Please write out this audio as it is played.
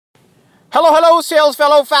Hello, sales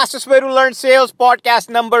fellow. Fastest way to learn sales, podcast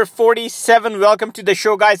number 47. Welcome to the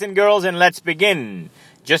show, guys and girls, and let's begin.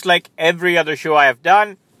 Just like every other show I have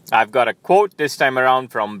done, I've got a quote this time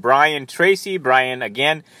around from Brian Tracy. Brian,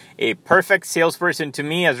 again, a perfect salesperson to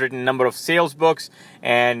me, has written a number of sales books,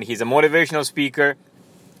 and he's a motivational speaker.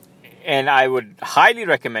 And I would highly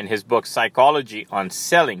recommend his book, Psychology on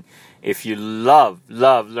Selling. If you love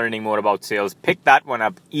learning more about sales, pick that one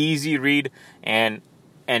up. Easy read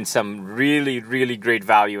and some really great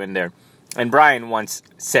value in there. And Brian once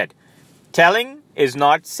said, telling is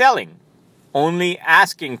not selling. Only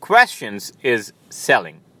asking questions is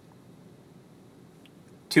selling.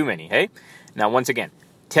 Too many, hey? Now, once again,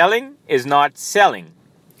 telling is not selling.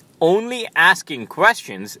 Only asking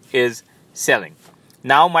questions is selling.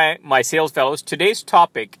 Now, my sales fellows, today's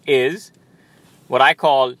topic is what I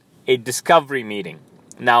call a discovery meeting.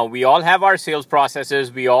 Now, we all have our sales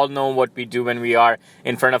processes. We all know what we do when we are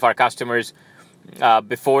in front of our customers,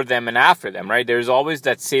 before them and after them, right? There's always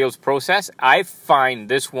that sales process. I find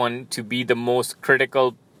this one to be the most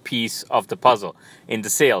critical piece of the puzzle in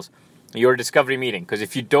the sales, your discovery meeting. Because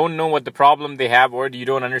if you don't know what the problem they have or you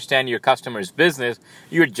don't understand your customer's business,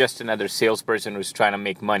 you're just another salesperson who's trying to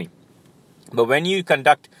make money. But when you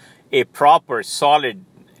conduct a proper, solid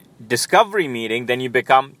discovery meeting, then you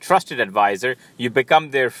become trusted advisor, you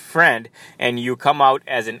become their friend, and you come out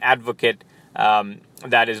as an advocate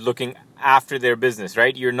that is looking after their business,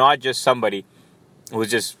 right? You're not just somebody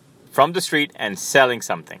who's just from the street and selling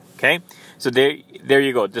something, okay? So there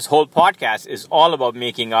you go. This whole podcast is all about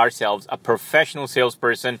making ourselves a professional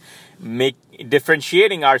salesperson,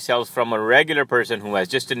 differentiating ourselves from a regular person who has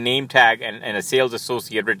just a name tag and a sales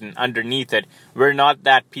associate written underneath it. We're not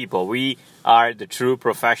that people. We are the true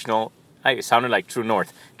professional, it sounded like True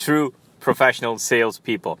North, true professional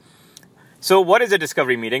salespeople. So what is a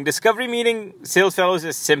discovery meeting? Discovery meeting, sales fellows,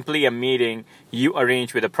 is simply a meeting you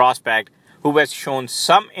arrange with a prospect who has shown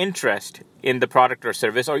some interest in the product or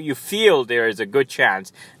service, or you feel there is a good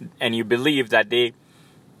chance and you believe that they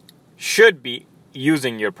should be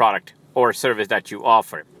using your product or service that you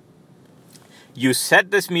offer. You set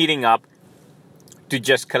this meeting up to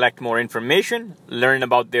just collect more information, learn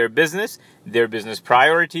about their business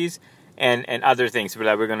priorities, and other things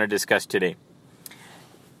that we're going to discuss today.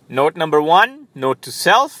 Note number one, note to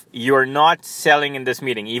self, you're not selling in this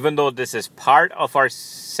meeting. Even though this is part of our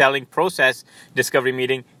selling process, discovery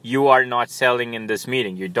meeting, you are not selling in this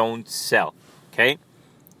meeting. You don't sell, okay?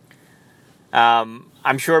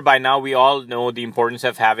 I'm sure by now we all know the importance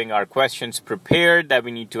of having our questions prepared that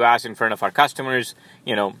we need to ask in front of our customers.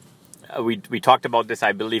 You know, we talked about this,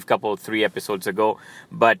 I believe, 3 episodes ago,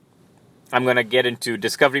 but I'm going to get into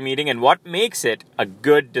discovery meeting and what makes it a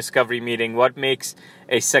good discovery meeting, what makes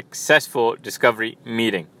a successful discovery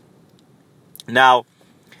meeting. Now,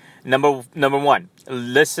 number one,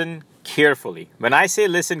 listen carefully. When I say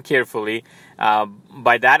listen carefully,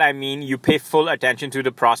 by that I mean you pay full attention to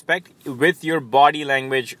the prospect with your body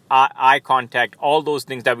language, eye contact, all those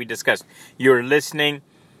things that we discussed. You're listening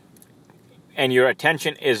and your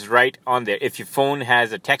attention is right on there. If your phone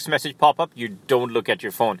has a text message pop up, you don't look at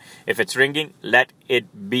your phone. If it's ringing, let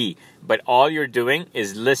it be. But all you're doing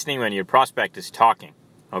is listening when your prospect is talking.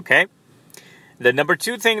 Okay? The number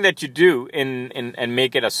 2 thing that you do and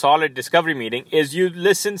make it a solid discovery meeting is you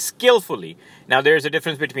listen skillfully. Now, there's a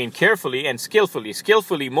difference between carefully and skillfully.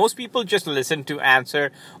 Skillfully, most people just listen to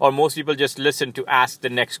answer, or most people just listen to ask the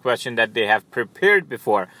next question that they have prepared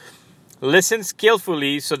before. Listen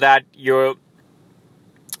skillfully so that you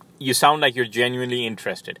sound like you're genuinely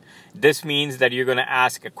interested. This means that you're going to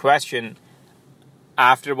ask a question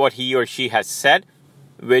after what he or she has said,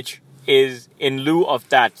 which is in lieu of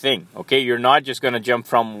that thing. Okay, you're not just going to jump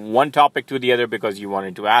from one topic to the other because you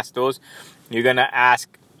wanted to ask those. You're going to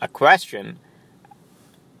ask a question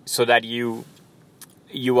so that you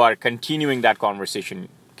are continuing that conversation.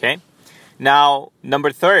 Okay. Now,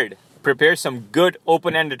 number 3. Prepare some good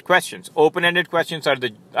open-ended questions. Open-ended questions are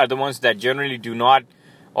the ones that generally do not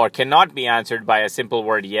or cannot be answered by a simple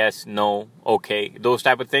word, yes, no, okay, those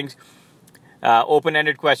type of things.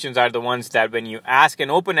 Open-ended questions are the ones that when you ask an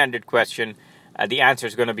open-ended question, the answer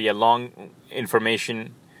is going to be a long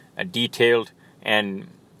information, detailed, and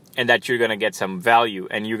that you're going to get some value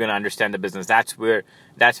and you're going to understand the business. That's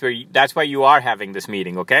why you are having this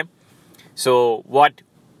meeting, okay? So what,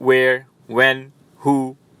 where, when,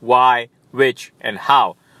 who, why, which, and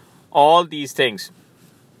how. All these things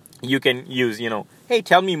you can use, hey,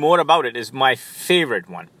 tell me more about it is my favorite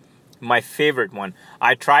one.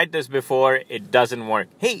 I tried this before, it doesn't work.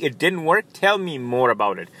 Hey, it didn't work, tell me more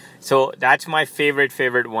about it. So that's my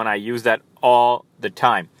favorite one. I use that all the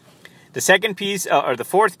time. The second piece, or the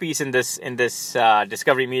fourth piece in this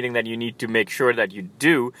discovery meeting that you need to make sure that you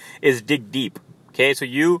do is dig deep. Okay, so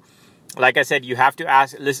you, like I said, you have to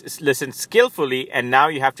listen skillfully, and now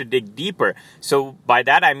you have to dig deeper. So by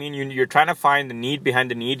that I mean you're trying to find the need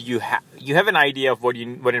behind the need. You have an idea of what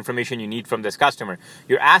information you need from this customer.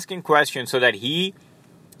 You're asking questions so that he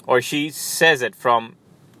or she says it from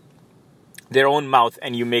their own mouth,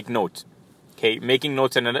 and you make notes. Okay, making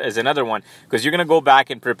notes is another one, because you're going to go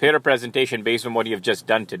back and prepare a presentation based on what you've just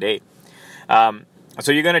done today.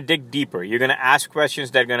 So you're going to dig deeper. You're going to ask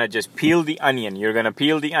questions that are going to just peel the onion. You're going to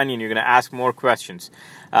peel the onion. You're going to ask more questions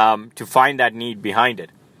to find that need behind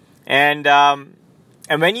it. And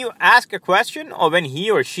when you ask a question, or when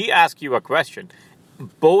he or she asks you a question,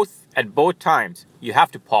 at both times, you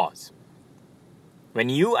have to pause. When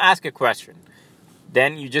you ask a question,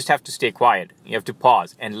 then you just have to stay quiet. You have to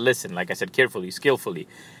pause and listen, like I said, carefully, skillfully.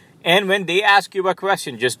 And when they ask you a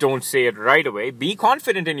question, just don't say it right away. Be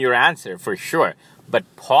confident in your answer, for sure. But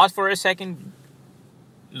pause for a second,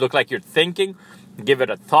 look like you're thinking, give it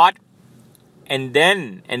a thought, and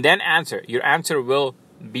then answer. Your answer will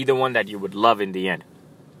be the one that you would love in the end.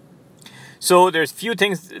 So there's few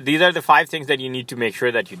things. These are the 5 things that you need to make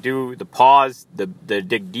sure that you do: the pause, the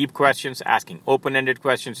dig deep questions, asking open-ended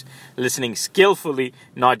questions, listening skillfully,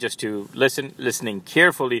 not just to listening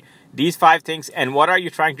carefully. These 5 things. And what are you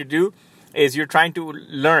trying to do? Is you're trying to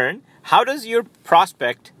learn, how does your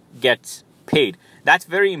prospect get paid? That's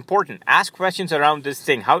very important. Ask questions around this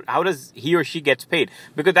thing. How does he or she gets paid?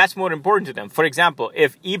 Because that's more important to them. For example,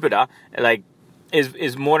 if EBITDA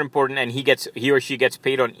is more important, and he or she gets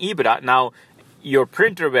paid on EBITDA, now your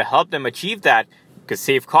printer will help them achieve that, because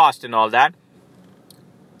save cost and all that.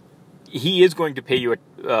 He is going to pay you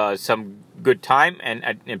some good time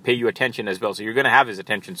and pay you attention as well. So you're going to have his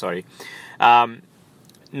attention.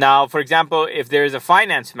 Now, for example, if there is a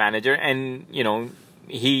finance manager, and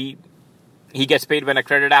he gets paid when a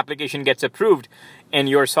credit application gets approved, and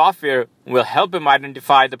your software will help him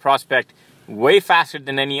identify the prospect way faster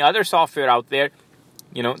than any other software out there.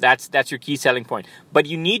 That's your key selling point. But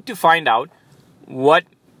you need to find out what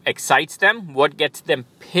excites them, what gets them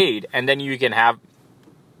paid, and then you can have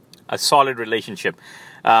a solid relationship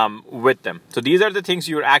with them. So these are the things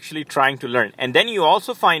you're actually trying to learn. And then you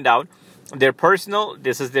also find out their personal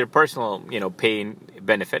pay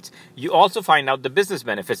benefits. You also find out the business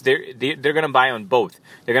benefits. They're going to buy on both.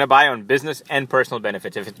 They're going to buy on business and personal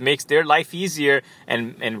benefits. If it makes their life easier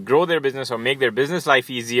and grow their business, or make their business life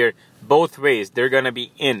easier, both ways, they're going to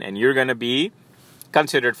be in, and you're going to be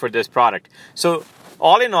considered for this product. So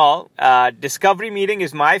all in all, discovery meeting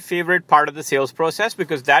is my favorite part of the sales process,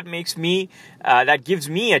 because that gives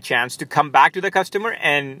me a chance to come back to the customer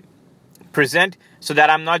and present, so that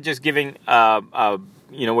I'm not just giving a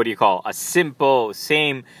simple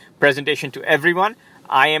same presentation to everyone.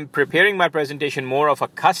 I am preparing my presentation more of a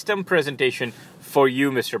custom presentation for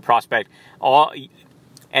you, Mr. Prospect.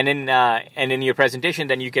 And in your presentation,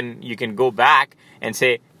 then you can go back and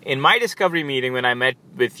say, in my discovery meeting, when I met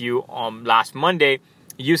with you last Monday,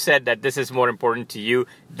 you said that this is more important to you.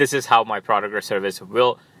 This is how my product or service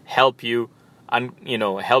will help you,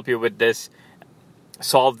 help you with this,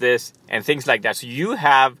 solve this, and things like that. So you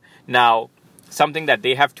have now something that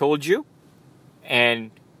they have told you, and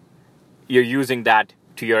you're using that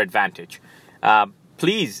to your advantage.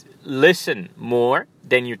 Please listen more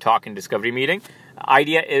than you talk in discovery meeting.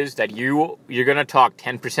 Idea is that you're going to talk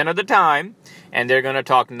 10% of the time, and they're going to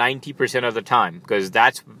talk 90% of the time, because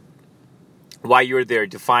that's why you're there,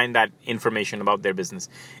 to find that information about their business.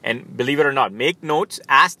 And believe it or not, make notes.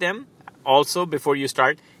 Ask them also before you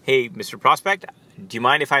start, hey, Mr. Prospect, do you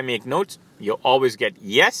mind if I make notes? You'll always get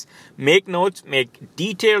yes. Make notes, make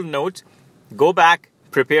detailed notes, go back,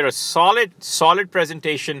 prepare a solid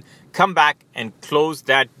presentation, come back and close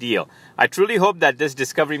that deal. I truly hope that this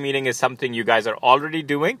discovery meeting is something you guys are already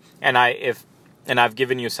doing, and I've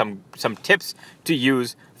given you some tips to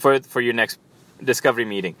use for your next discovery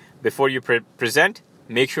meeting. Before you present,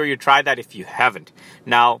 make sure you try that if you haven't.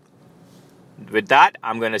 Now, with that,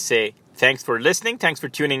 I'm going to say thanks for listening. Thanks for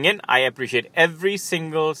tuning in. I appreciate every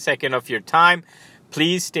single second of your time.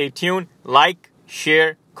 Please stay tuned. Like,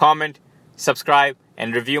 share, comment, subscribe,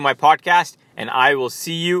 and review my podcast. And I will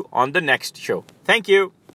see you on the next show. Thank you.